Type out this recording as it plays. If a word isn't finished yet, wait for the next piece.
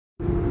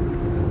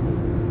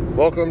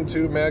Welcome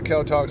to Mad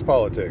Cow Talks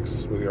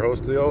Politics with your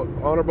host, the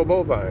Honorable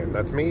Bovine.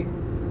 That's me.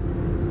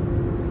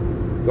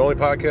 The only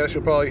podcast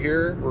you'll probably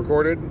hear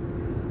recorded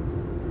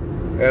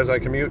as I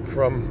commute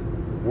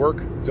from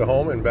work to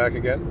home and back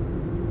again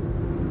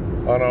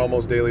on an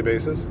almost daily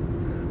basis.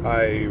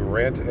 I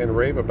rant and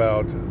rave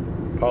about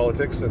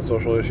politics and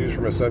social issues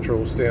from a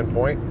central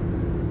standpoint,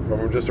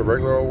 from just a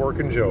regular old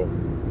working Joe.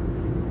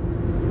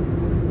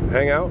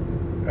 Hang out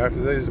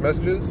after these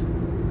messages.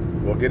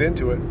 We'll get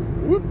into it.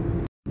 Whoop.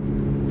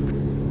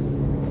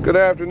 Good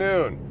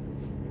afternoon.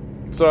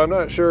 So I'm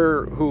not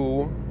sure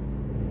who,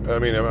 I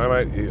don't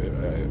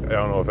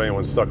know if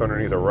anyone's stuck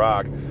underneath a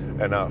rock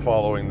and not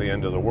following the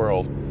end of the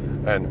world.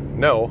 And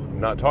no,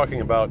 I'm not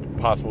talking about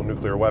possible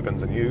nuclear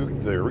weapons in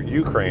the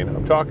Ukraine.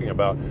 I'm talking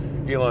about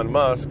Elon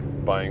Musk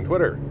buying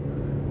Twitter.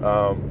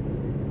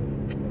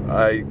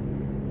 I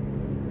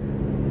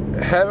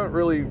haven't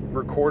really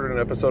recorded an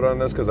episode on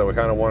this because I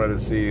kind of wanted to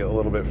see a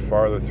little bit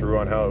farther through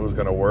on how it was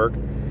going to work.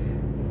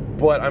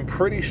 But I'm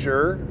pretty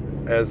sure,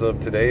 as of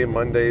today,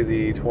 Monday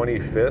the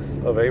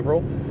 25th of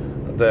April,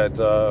 that,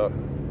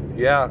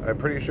 I'm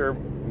pretty sure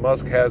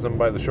Musk has him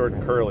by the short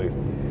and curlies.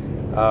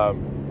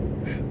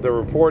 The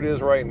report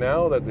is right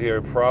now that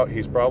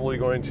he's probably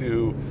going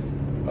to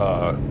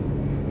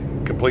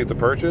complete the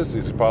purchase.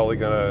 He's probably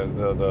going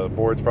to, the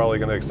board's probably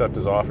going to accept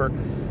his offer.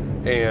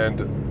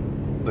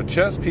 And the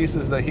chess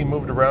pieces that he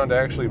moved around to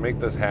actually make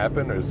this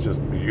happen is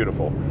just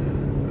beautiful.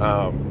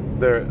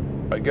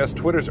 I guess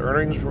Twitter's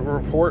earnings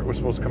report was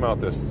supposed to come out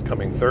this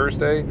coming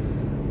Thursday,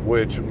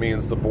 which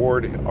means the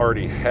board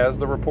already has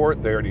the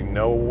report. They already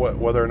know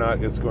whether or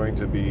not it's going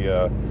to be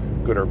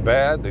good or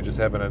bad. They just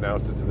haven't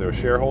announced it to their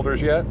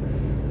shareholders yet.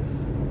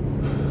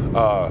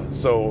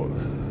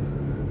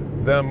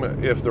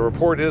 If the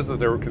report is that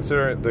they're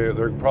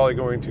probably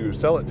going to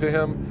sell it to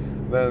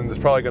him, then there's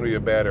probably going to be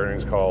a bad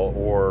earnings call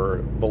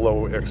or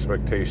below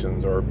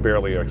expectations or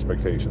barely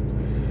expectations.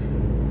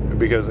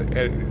 Because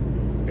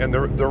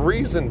the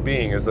reason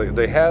being is that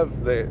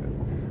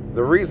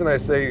the reason I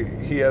say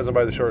he has him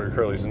by the short and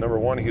curlies is, number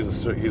one,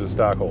 he's a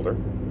stockholder,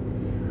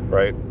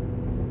 right?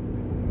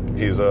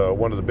 He's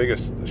one of the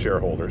biggest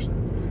shareholders.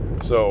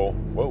 So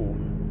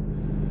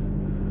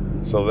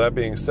that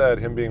being said,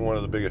 him being one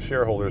of the biggest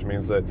shareholders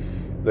means that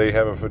they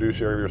have a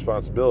fiduciary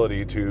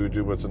responsibility to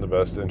do what's in the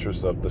best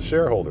interest of the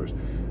shareholders.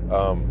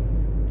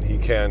 He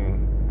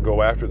can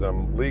go after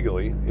them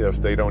legally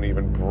if they don't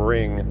even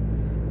bring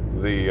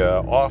the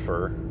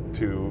offer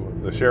to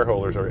the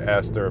shareholders or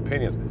ask their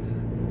opinions,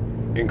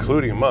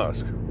 including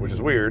Musk, which is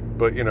weird,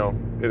 but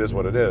it is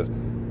what it is.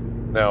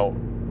 Now,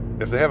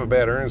 if they have a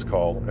bad earnings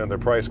call and their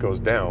price goes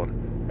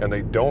down and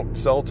they don't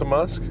sell to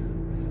Musk,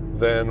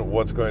 then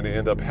what's going to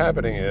end up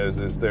happening is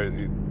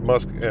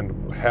Musk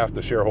and half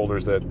the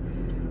shareholders that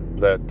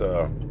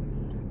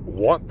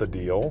want the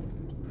deal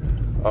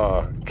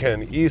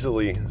can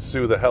easily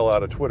sue the hell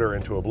out of Twitter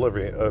into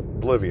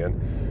oblivion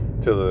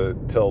till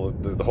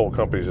the whole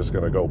company's just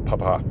going to go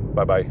papa,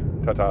 bye-bye,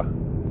 ta-ta.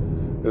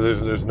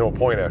 There's no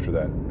point after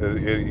that.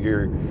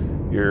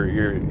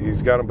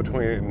 He's got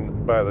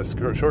them by the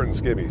short and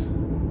skivvies,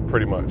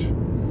 pretty much,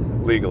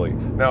 legally.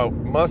 Now,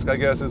 Musk, I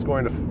guess, is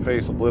going to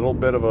face a little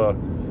bit of a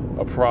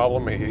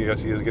problem. I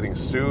guess he is getting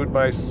sued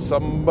by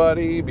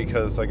somebody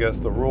because I guess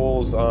the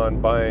rules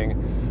on buying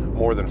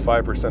more than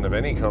 5% of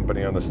any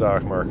company on the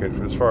stock market,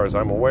 as far as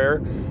I'm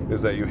aware,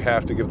 is that you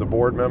have to give the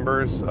board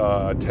members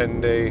a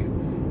 10-day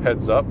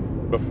heads up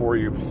before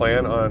you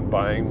plan on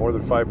buying more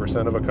than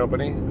 5% of a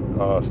company,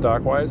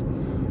 stock-wise.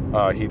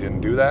 He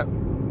didn't do that,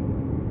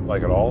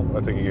 like, at all.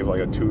 I think he gave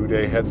like a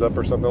 2-day heads up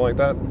or something like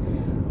that.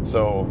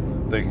 So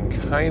they can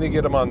kind of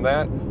get him on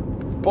that,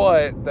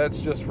 but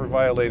that's just for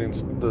violating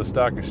the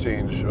stock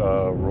exchange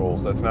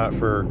rules. That's not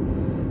for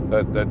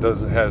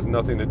has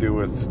nothing to do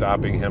with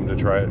stopping him from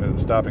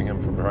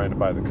trying to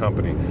buy the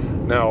company.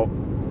 Now,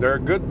 there are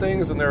good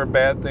things and there are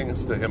bad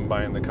things to him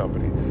buying the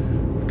company.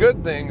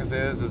 Good things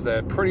is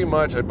that pretty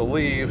much, I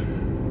believe, he's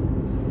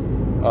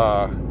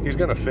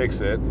going to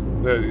fix it.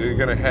 You're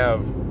going to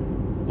have,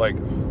 like,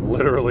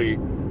 literally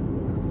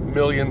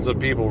millions of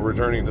people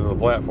returning to the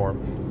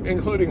platform,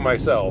 including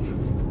myself,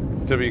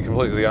 to be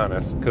completely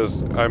honest,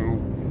 because I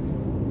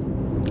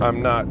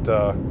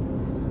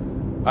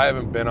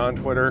haven't been on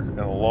Twitter in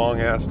a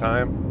long ass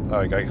time.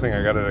 Like, I think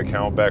I got an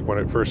account back when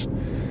it first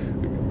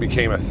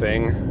became a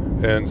thing,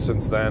 and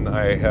since then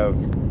I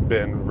have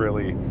been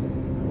really,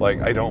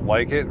 like, I don't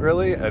like it,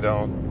 really. I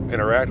don't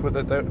interact with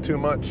it too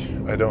much.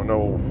 I don't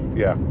know,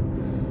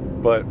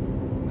 but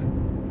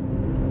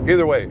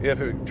either way,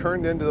 if it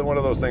turned into one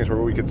of those things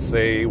where we could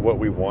say what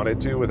we wanted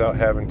to without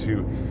having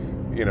to,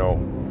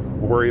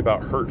 worry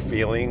about hurt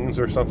feelings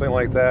or something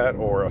like that,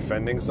 or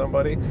offending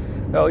somebody,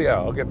 hell yeah,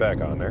 I'll get back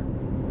on there,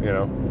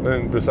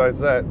 And besides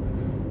that,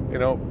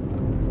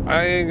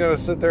 I ain't going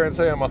to sit there and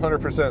say I'm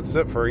 100%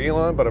 SIP for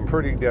Elon, but I'm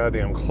pretty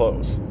goddamn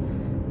close.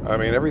 I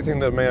mean, everything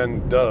that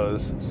man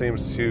does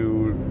seems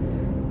to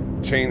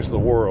change the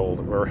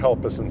world or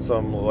help us in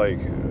some,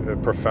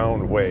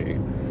 profound way.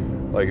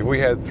 Like, if we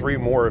had 3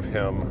 more of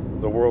him,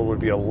 the world would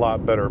be a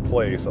lot better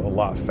place a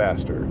lot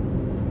faster.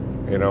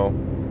 you know.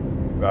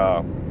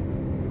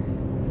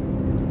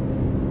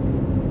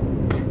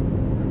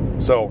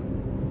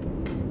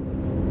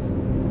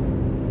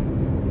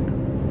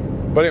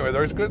 But anyway,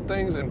 there's good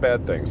things and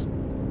bad things.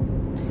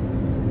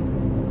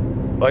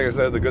 Like I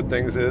said, the good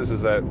things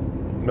is that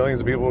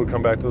millions of people would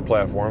come back to the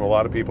platform. A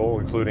lot of people,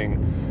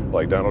 including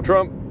like Donald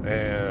Trump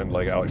and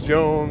like Alex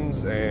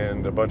Jones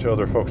and a bunch of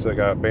other folks that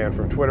got banned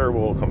from Twitter,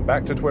 will come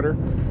back to Twitter.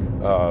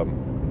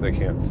 They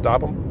can't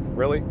stop them,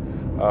 really.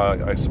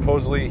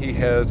 Supposedly he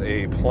has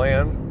a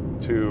plan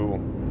to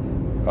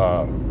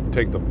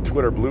take the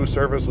Twitter Blue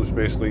service, which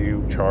basically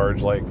you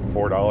charge like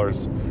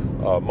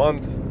 $4 a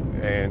month,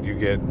 and you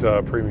get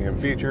premium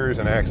features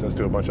and access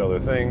to a bunch of other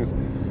things,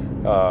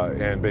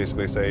 and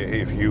basically say,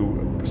 hey, if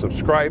you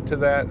subscribe to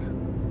that,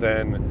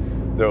 then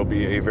there'll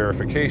be a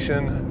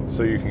verification,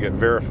 so you can get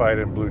verified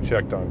and blue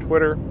checked on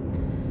Twitter.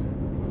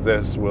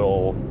 This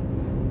will,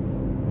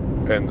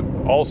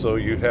 and also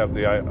you'd have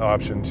the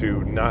option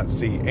to not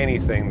see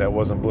anything that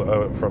wasn't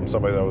from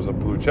somebody that was a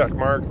blue check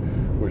mark,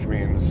 which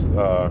means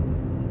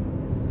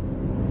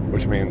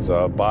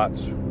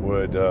bots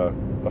would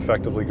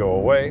effectively go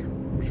away,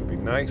 which would be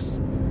nice.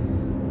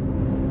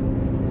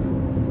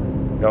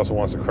 He also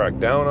wants to crack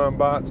down on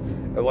bots.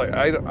 Like,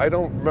 I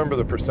don't remember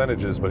the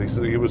percentages, but he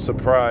said he was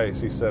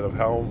surprised, he said, of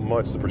how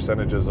much the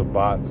percentages of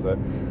bots that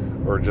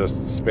were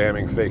just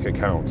spamming fake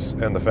accounts,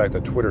 and the fact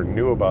that Twitter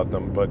knew about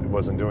them but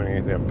wasn't doing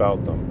anything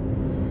about them.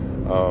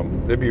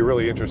 It'd be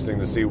really interesting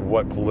to see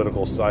what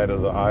political side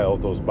of the aisle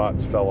those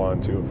bots fell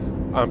onto.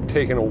 I'm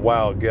taking a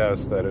wild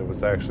guess that it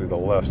was actually the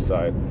left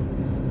side.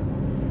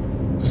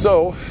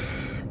 So,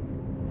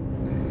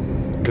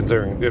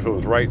 considering if it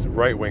was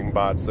right-wing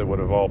bots, they would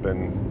have all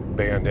been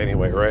banned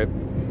anyway, right?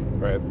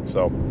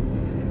 So,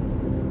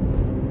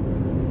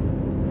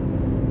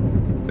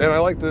 and I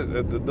like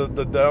the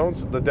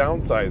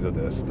downside of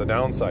this. The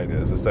downside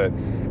is that,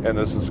 and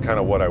this is kind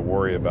of what I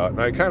worry about, and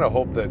I kind of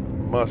hope that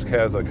Musk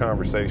has a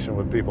conversation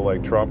with people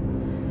like Trump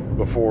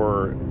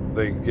before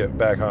they get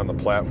back on the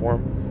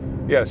platform.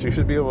 Yes, you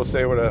should be able to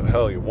say whatever the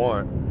hell you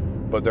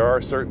want, but there are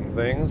certain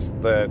things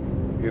that,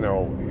 you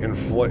know,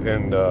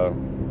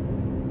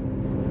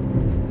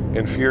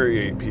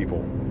 infuriate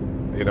people,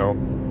 you know.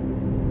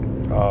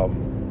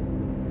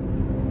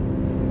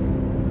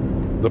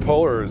 The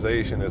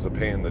polarization is a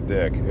pain in the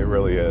dick. It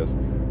really is,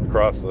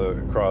 across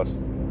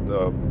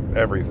the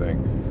everything.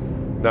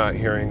 Not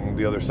hearing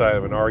the other side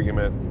of an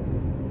argument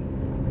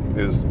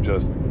is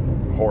just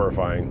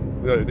horrifying.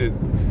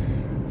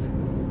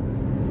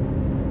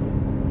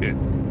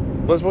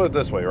 Let's put it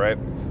this way, right?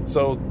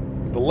 So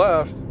the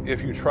left,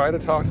 if you try to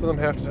talk to them,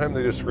 half the time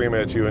they just scream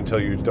at you until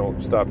you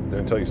stop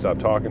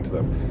talking to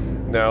them.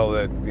 Now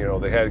that, you know,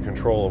 they had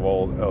control of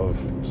all of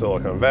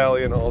Silicon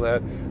Valley and all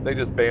that, they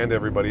just banned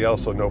everybody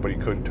else, so nobody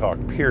could talk,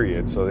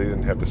 period. So they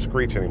didn't have to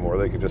screech anymore.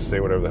 They could just say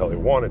whatever the hell they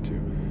wanted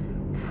to.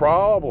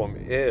 Problem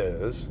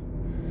is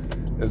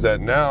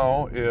that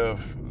now,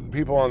 if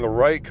people on the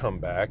right come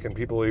back, and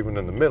people even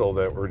in the middle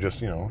that were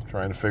just, you know,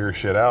 trying to figure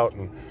shit out,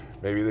 and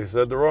maybe they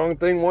said the wrong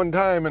thing one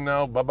time, and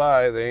now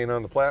bye-bye, they ain't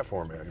on the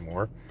platform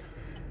anymore.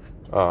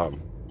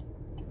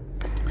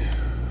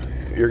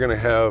 You're gonna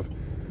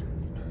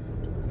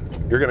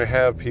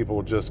have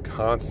people just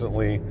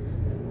constantly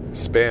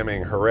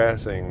spamming,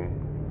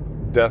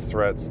 harassing, death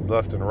threats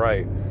left and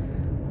right.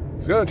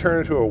 It's going to turn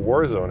into a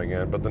war zone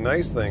again. But the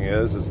nice thing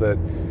is that,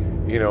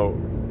 you know,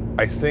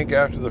 I think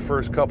after the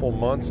first couple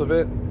months of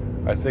it,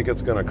 I think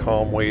it's going to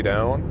calm way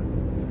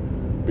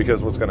down,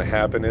 because what's going to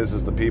happen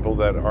is the people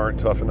that aren't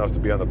tough enough to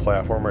be on the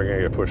platform are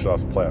going to get pushed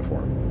off the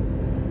platform.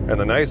 And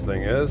the nice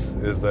thing is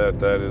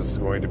that is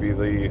going to be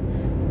the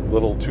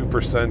little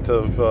 2%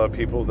 of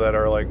people that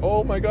are like,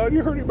 oh my God,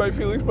 you're hurting my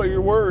feelings by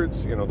your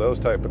words. You know, those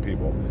type of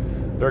people.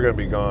 They're going to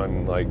be gone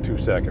in like 2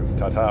 seconds.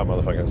 Ta-ta,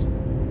 motherfuckers.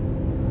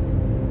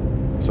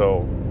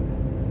 So,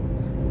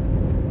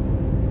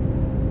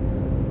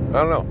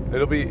 I don't know.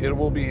 It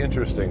will be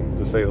interesting,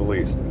 to say the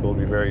least. It will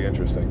be very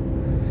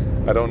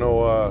interesting. I don't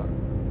know.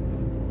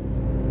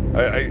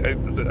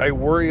 I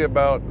worry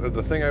about,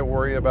 the thing I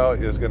worry about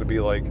is going to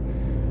be like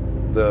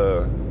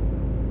the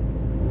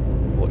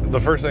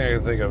first thing I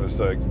can think of is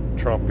like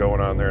Trump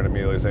going on there and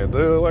immediately saying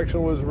the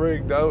election was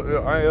rigged,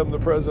 I am the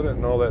president,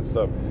 and all that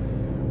stuff.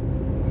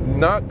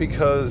 Not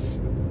because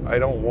I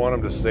don't want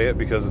him to say it,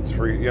 because it's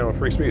free, you know,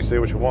 free speech, say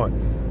what you want.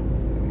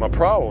 My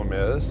problem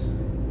is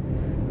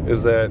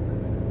that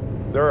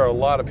there are a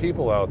lot of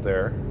people out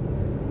there,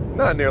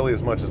 not nearly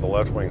as much as the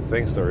left wing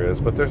thinks there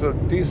is, but there's a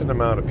decent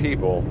amount of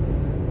people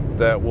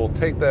that will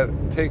take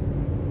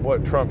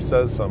what Trump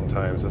says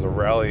sometimes as a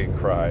rallying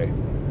cry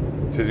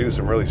to do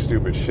some really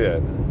stupid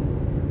shit.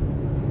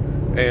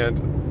 And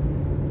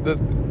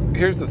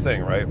here's the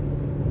thing, right?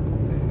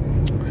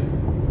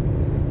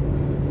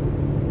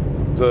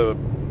 The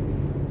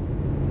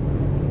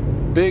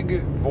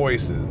big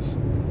voices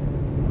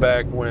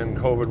back when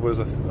COVID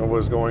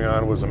was going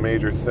on, was a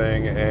major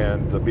thing,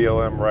 and the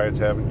BLM riots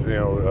happened, you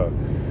know,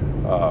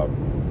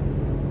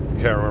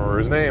 can't remember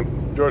his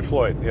name, George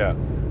Floyd, yeah,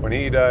 when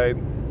he died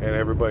and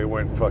everybody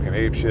went fucking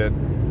apeshit.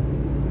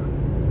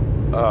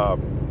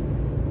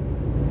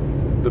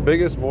 The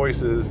biggest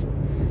voices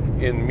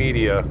in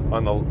media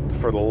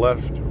for the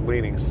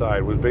left-leaning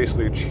side was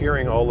basically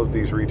cheering all of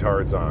these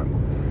retards on.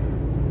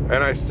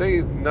 And I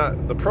say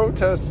not the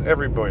protests,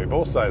 everybody,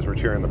 both sides were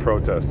cheering the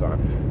protests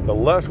on. The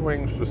left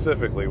wing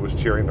specifically was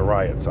cheering the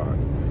riots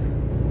on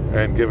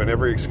and giving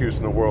every excuse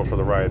in the world for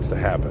the riots to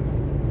happen,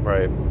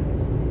 right?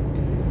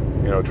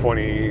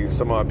 20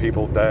 some odd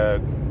people dead,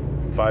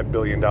 $5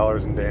 billion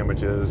in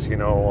damages,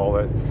 all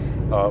that.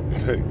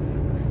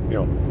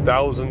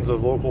 Thousands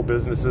of local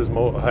businesses,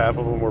 half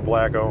of them were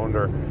black owned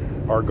or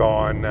are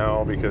gone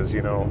now because,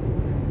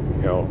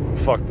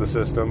 fuck the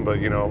system, but,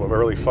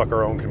 really fuck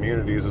our own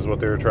communities is what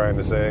they were trying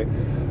to say.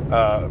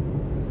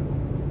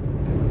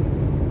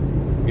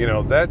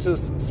 That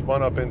just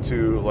spun up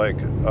into like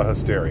a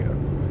hysteria,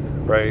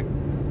 right?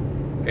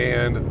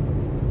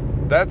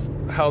 And that's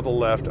how the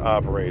left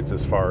operates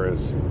as far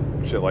as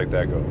shit like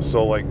that goes.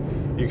 So, like,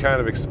 you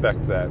kind of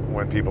expect that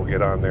when people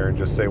get on there and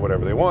just say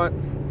whatever they want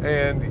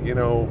and,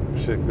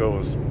 shit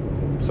goes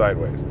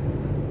sideways.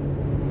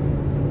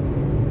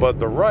 But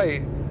the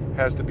right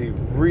has to be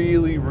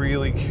really,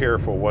 really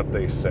careful what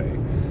they say.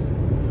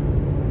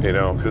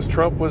 Because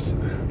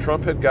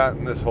Trump had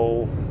gotten this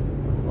whole,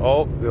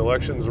 the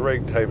election's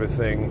rigged type of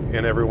thing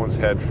in everyone's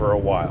head for a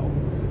while.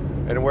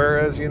 And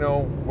whereas,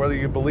 whether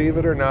you believe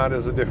it or not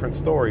is a different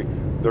story,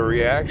 the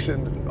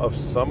reaction of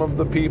some of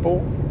the people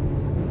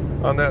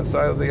on that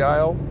side of the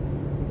aisle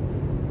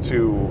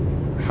to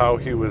how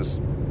he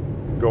was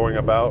going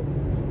about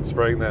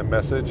spreading that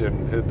message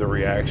and the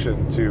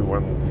reaction to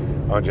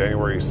on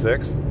January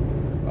 6th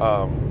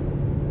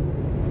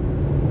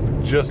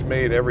just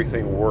made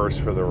everything worse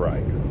for the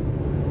right.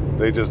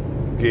 They just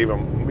gave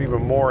him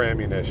even more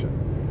ammunition.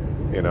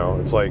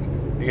 It's like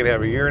you can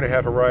have a year and a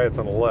half of riots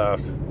on the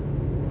left,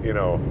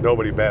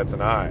 nobody bats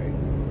an eye,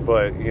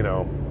 but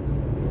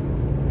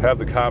have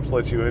the cops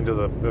let you into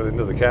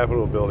the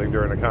Capitol building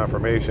during a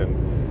confirmation,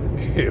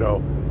 a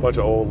bunch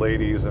of old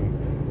ladies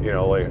and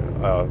like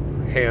a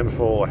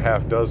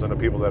half dozen of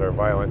people that are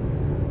violent,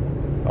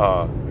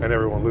 and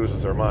everyone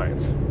loses their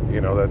minds,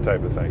 that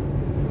type of thing.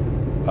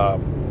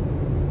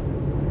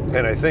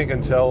 And I think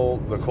until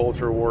the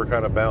culture war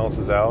kind of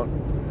balances out,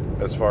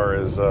 as far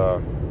as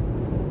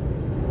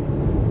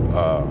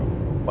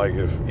like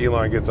if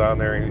Elon gets on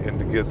there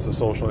and gets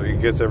he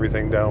gets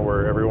everything down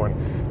where everyone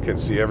can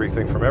see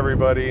everything from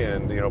everybody,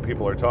 and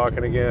people are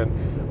talking again,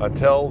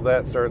 until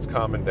that starts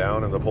calming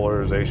down and the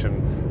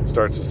polarization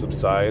starts to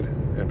subside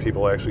and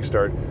people actually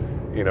start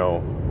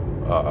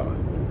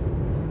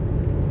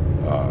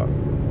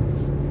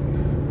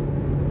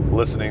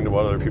listening to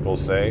what other people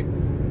say,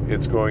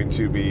 it's going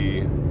to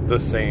be the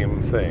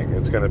same thing.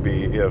 It's going to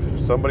be, if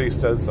somebody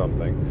says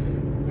something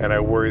and I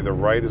worry the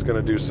right is going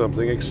to do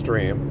something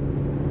extreme,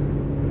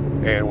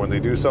 and when they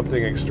do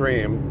something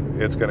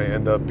extreme, it's going to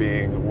end up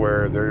being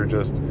where they're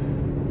just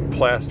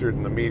plastered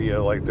in the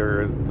media like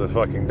they're the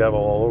fucking devil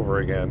all over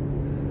again,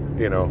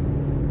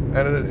 and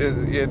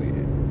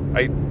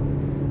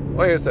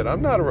like I said,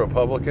 I'm not a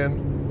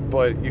Republican,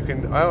 but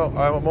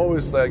I'm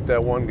always like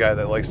that one guy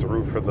that likes to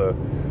root for the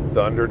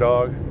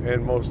underdog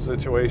in most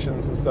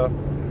situations and stuff.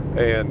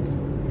 And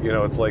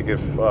it's like if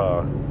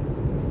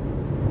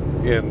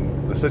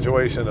in the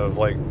situation of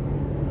like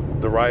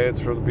the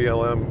riots for the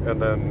BLM and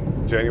then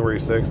January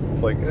 6th,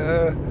 it's like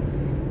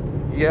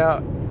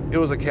yeah, it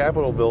was a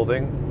Capitol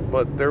building,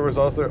 but there was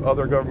also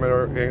other government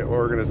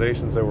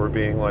organizations that were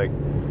being like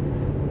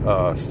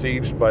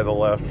sieged by the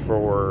left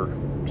for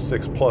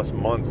 6+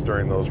 months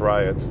during those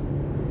riots,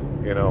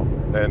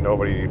 and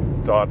nobody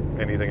thought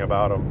anything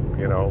about them.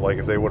 Like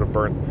if they would have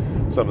burnt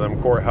some of them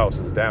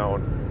courthouses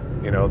down,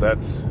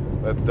 that's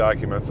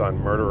documents on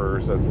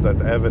murderers.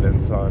 That's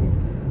evidence on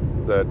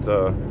that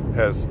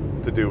has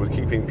to do with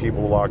keeping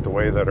people locked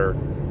away that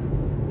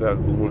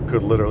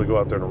could literally go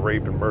out there and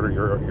rape and murder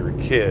your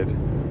kid,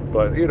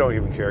 but you don't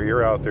even care.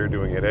 You're out there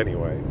doing it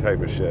anyway,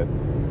 type of shit.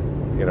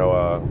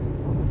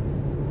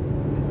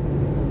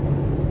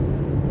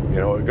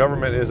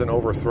 Government isn't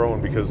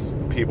overthrown because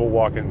people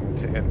walk in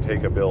and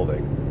take a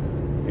building.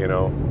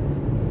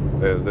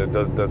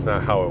 That's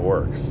not how it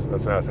works.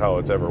 That's not how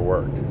it's ever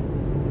worked.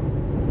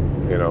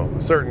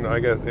 Certain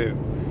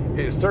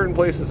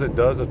places it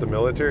does if the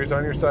military's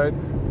on your side,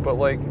 but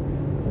like,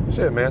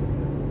 shit, man,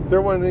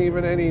 there wasn't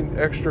even any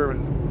extra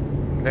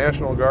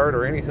National Guard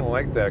or anything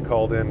like that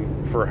called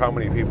in for how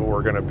many people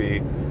were going to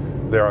be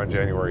there on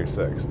January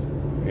 6th,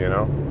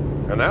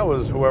 And that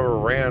was whoever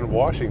ran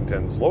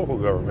Washington's local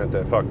government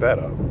that fucked that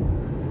up.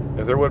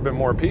 If there would have been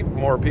more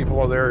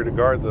people there to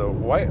guard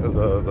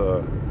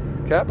the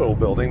Capitol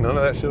building, none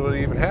of that shit would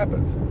have even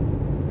happened.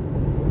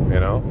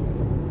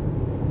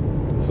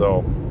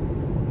 So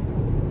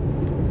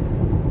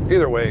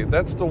either way,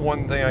 that's the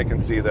one thing I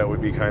can see that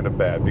would be kind of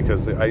bad,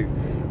 because at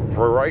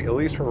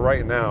least for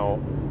right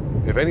now,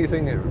 if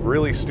anything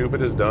really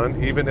stupid is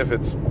done, even if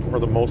it's for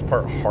the most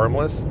part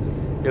harmless,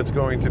 it's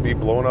going to be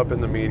blown up in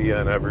the media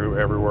and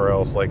everywhere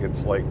else like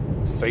it's like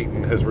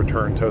Satan has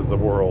returned to the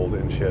world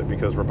and shit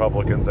because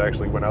Republicans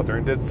actually went out there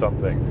and did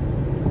something.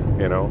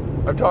 You know,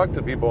 I've talked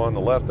to people on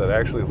the left that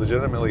actually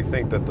legitimately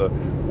think that the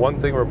one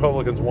thing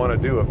Republicans want to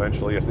do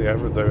eventually, if they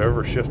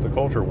ever shift the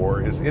culture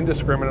war, is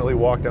indiscriminately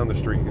walk down the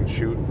street and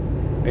shoot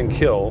and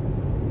kill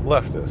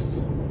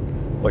leftists.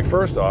 Like,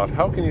 first off,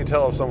 how can you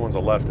tell if someone's a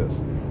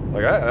leftist?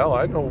 Like,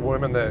 I know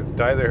women that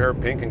dye their hair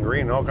pink and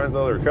green and all kinds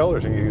of other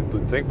colors, and you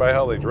think by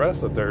how they dress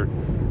that they're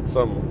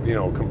some, you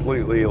know,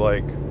 completely,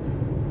 like,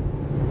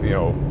 you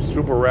know,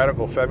 super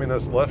radical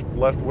feminist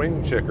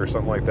left-wing chick or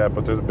something like that,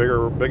 but they're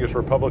the biggest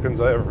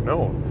Republicans I've ever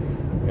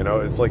known. You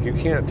know, it's like you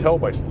can't tell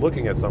by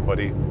looking at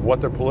somebody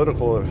what their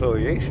political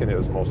affiliation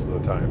is most of the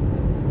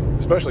time.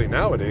 Especially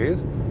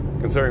nowadays,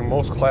 considering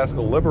most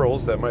classical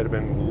liberals that might have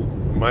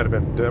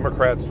been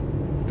Democrats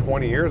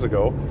 20 years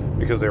ago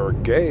because they were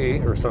gay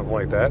or something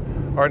like that,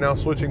 are now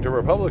switching to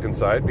Republican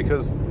side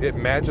because it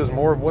matches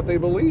more of what they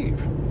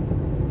believe.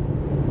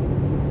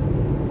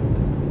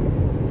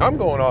 I'm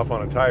going off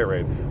on a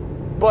tirade,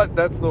 but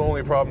that's the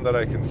only problem that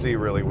I can see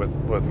really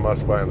with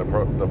Musk buying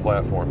the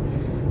platform,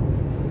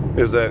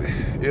 is that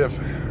if,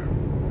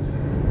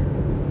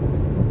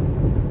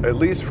 at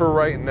least for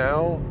right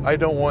now, I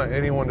don't want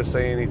anyone to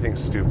say anything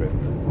stupid.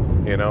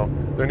 You know,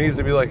 there needs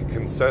to be like a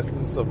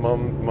consensus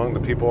among the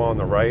people on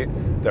the right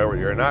that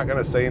you're not going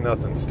to say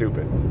nothing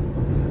stupid.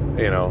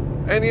 You know,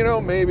 and you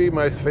know, maybe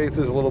my faith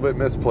is a little bit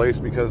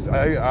misplaced because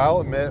I'll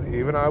admit,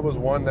 even I was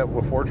one that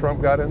before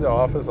Trump got into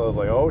office, I was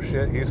like, oh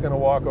shit, he's going to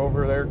walk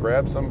over there,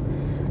 grab some,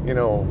 you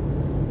know,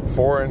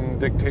 foreign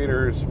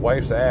dictator's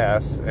wife's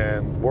ass,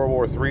 and World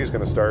War III is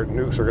going to start,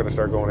 nukes are going to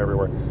start going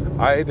everywhere.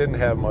 I didn't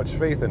have much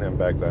faith in him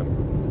back then.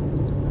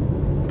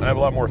 I have a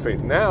lot more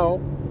faith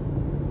now,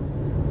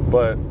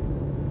 but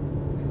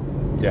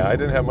yeah, I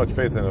didn't have much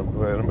faith in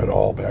him at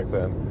all back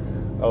then.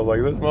 I was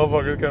like, this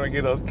motherfucker's going to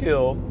get us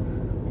killed.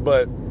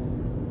 But,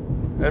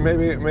 and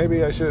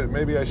maybe I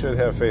should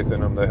have faith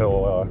in him that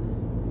he'll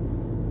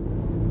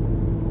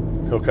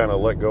kind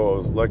of let go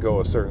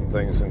of certain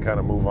things and kind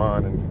of move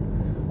on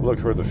and look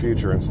toward the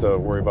future instead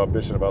of worry about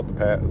bitching about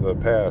the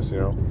past. You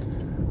know,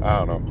 I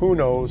don't know. Who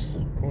knows?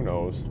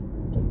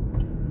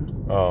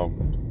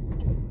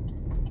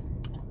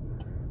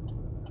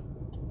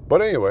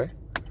 But anyway,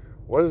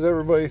 what does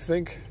everybody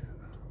think?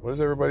 What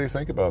does everybody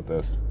think about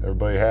this?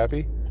 Everybody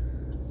happy?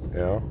 You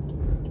know,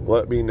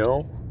 let me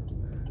know.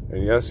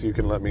 And yes, you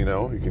can let me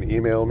know. You can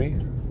email me.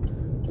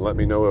 Let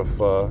me know if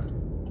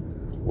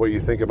what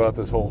you think about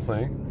this whole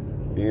thing.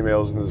 The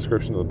email is in the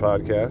description of the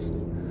podcast.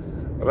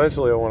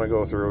 Eventually, I want to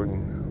go through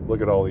and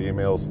look at all the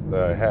emails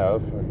that I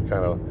have and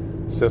kind of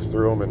sift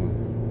through them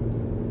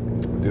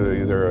and do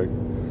either a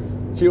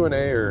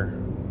Q&A or,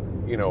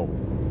 you know,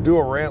 do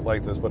a rant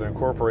like this, but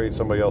incorporate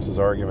somebody else's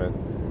argument,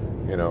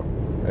 you know.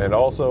 And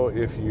also,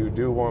 if you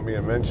do want me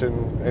to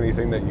mention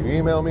anything that you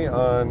email me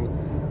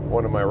on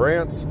one of my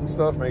rants and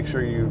stuff, make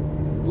sure you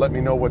let me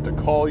know what to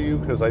call you,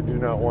 because I do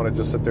not want to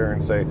just sit there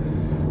and say,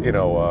 you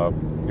know,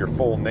 your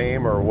full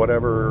name or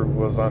whatever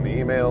was on the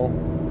email.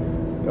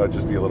 That would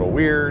just be a little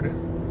weird.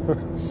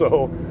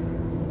 So,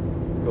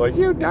 like,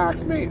 you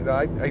doxed me.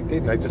 I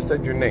didn't. I just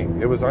said your name.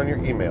 It was on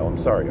your email. I'm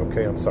sorry.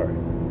 Okay, I'm sorry.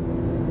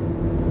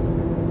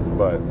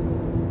 But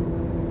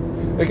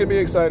it can be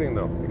exciting,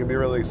 though. It can be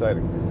really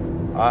exciting.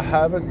 I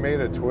haven't made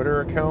a Twitter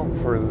account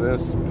for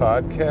this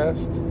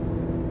podcast.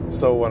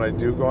 So when I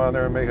do go on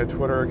there and make a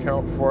Twitter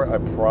account for it, I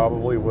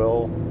probably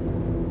will.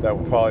 That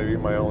will probably be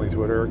my only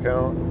Twitter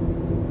account.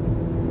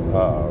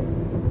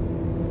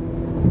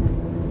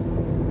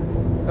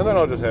 And then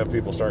I'll just have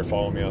people start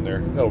following me on there.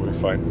 That'll be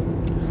fine.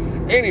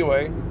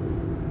 Anyway,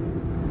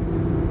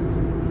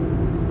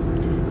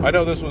 I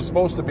know this was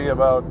supposed to be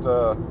about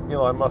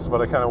Elon Musk,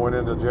 but I kind of went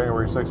into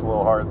January 6th a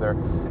little hard there.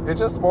 It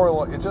just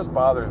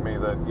bothers me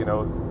that, you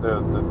know,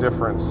 the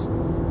difference.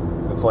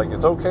 It's like,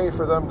 it's okay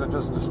for them to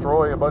just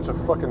destroy a bunch of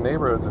fucking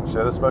neighborhoods and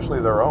shit,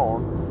 especially their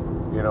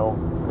own, you know,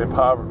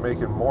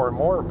 making more and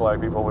more black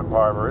people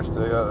impoverished.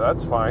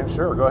 That's fine,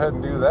 sure, go ahead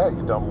and do that,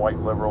 you dumb white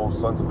liberal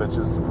sons of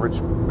bitches,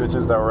 rich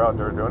bitches that were out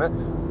there doing it.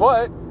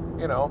 But,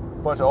 you know, a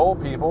bunch of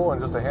old people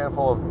and just a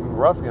handful of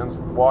ruffians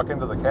walk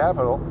into the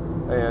Capitol,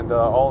 and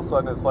all of a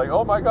sudden it's like,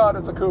 oh my God,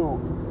 it's a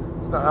coup.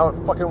 It's not how it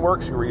fucking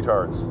works, you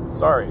retards.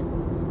 Sorry.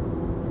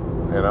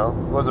 You know,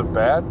 was it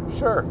bad?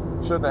 Sure,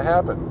 shouldn't have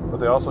happened. But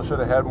they also should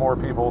have had more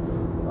people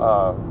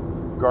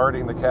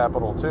guarding the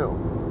Capitol too.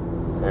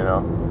 You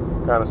know,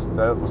 that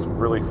was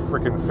really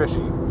freaking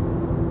fishy.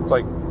 It's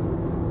like,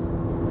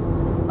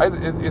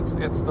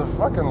 it's the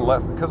fucking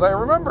left, because I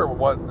remember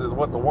what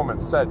the woman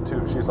said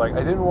too. She's like,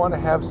 I didn't want to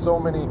have so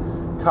many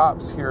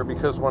cops here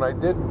because when I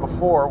did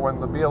before,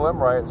 when the BLM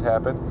riots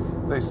happened,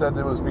 they said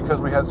it was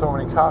because we had so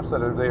many cops that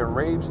they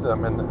enraged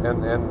them and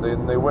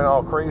they went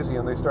all crazy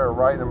and they started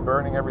rioting and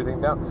burning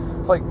everything down.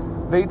 It's like,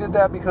 they did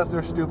that because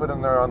they're stupid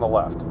and they're on the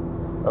left.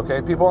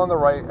 Okay, people on the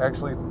right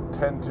actually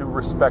tend to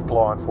respect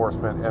law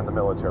enforcement and the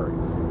military,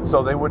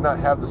 so they would not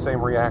have the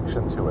same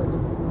reaction to it,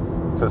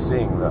 to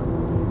seeing them.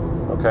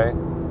 Okay,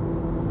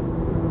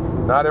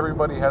 not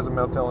everybody has a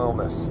mental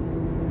illness.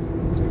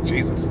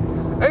 Jesus.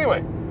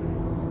 Anyway,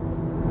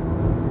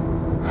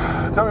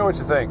 tell me what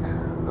you think.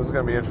 This is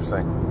going to be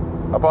interesting.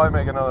 I'll probably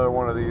make another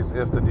one of these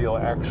if the deal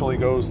actually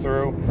goes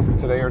through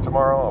today or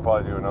tomorrow. I'll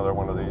probably do another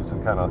one of these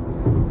and kind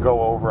of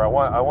go over. I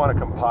want to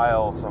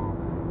compile some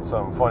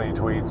funny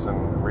tweets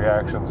and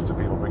reactions to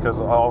people, because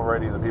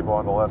already the people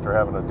on the left are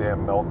having a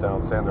damn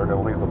meltdown saying they're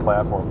going to leave the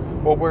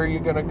platform. Well, where are you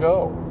going to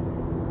go?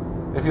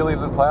 If you leave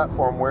the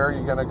platform, where are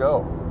you going to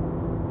go?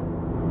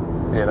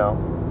 You know?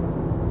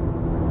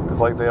 It's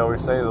like they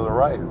always say to the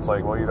right. It's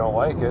like, well, you don't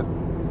like it.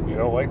 You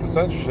don't like the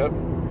censorship.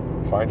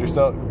 Find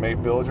yourself,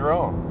 build your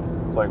own.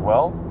 It's like,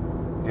 well,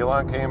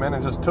 Elon came in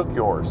and just took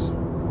yours.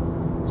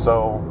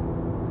 So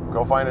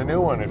go find a new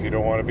one if you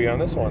don't want to be on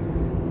this one.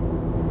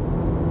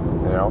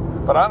 You know?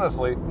 But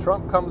honestly,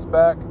 Trump comes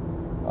back,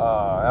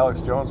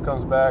 Alex Jones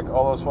comes back,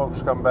 all those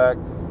folks come back.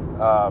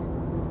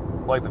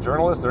 Like the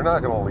journalists, they're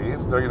not going to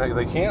leave.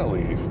 They can't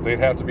leave. They'd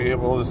have to be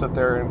able to sit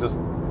there and just,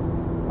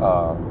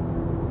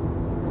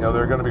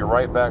 they're going to be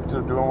right back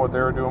to doing what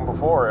they were doing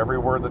before. Every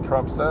word that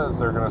Trump says,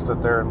 they're going to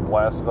sit there and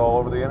blast it all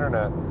over the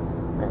internet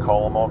and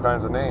call them all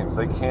kinds of names.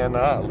 They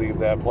cannot leave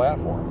that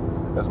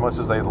platform. As much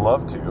as they'd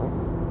love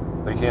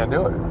to, they can't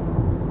do it.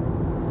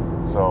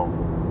 So,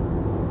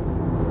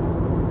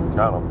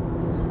 I don't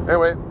know.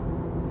 Anyway,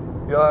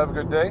 y'all have a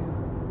good day.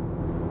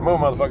 Move,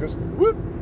 motherfuckers. Whoop.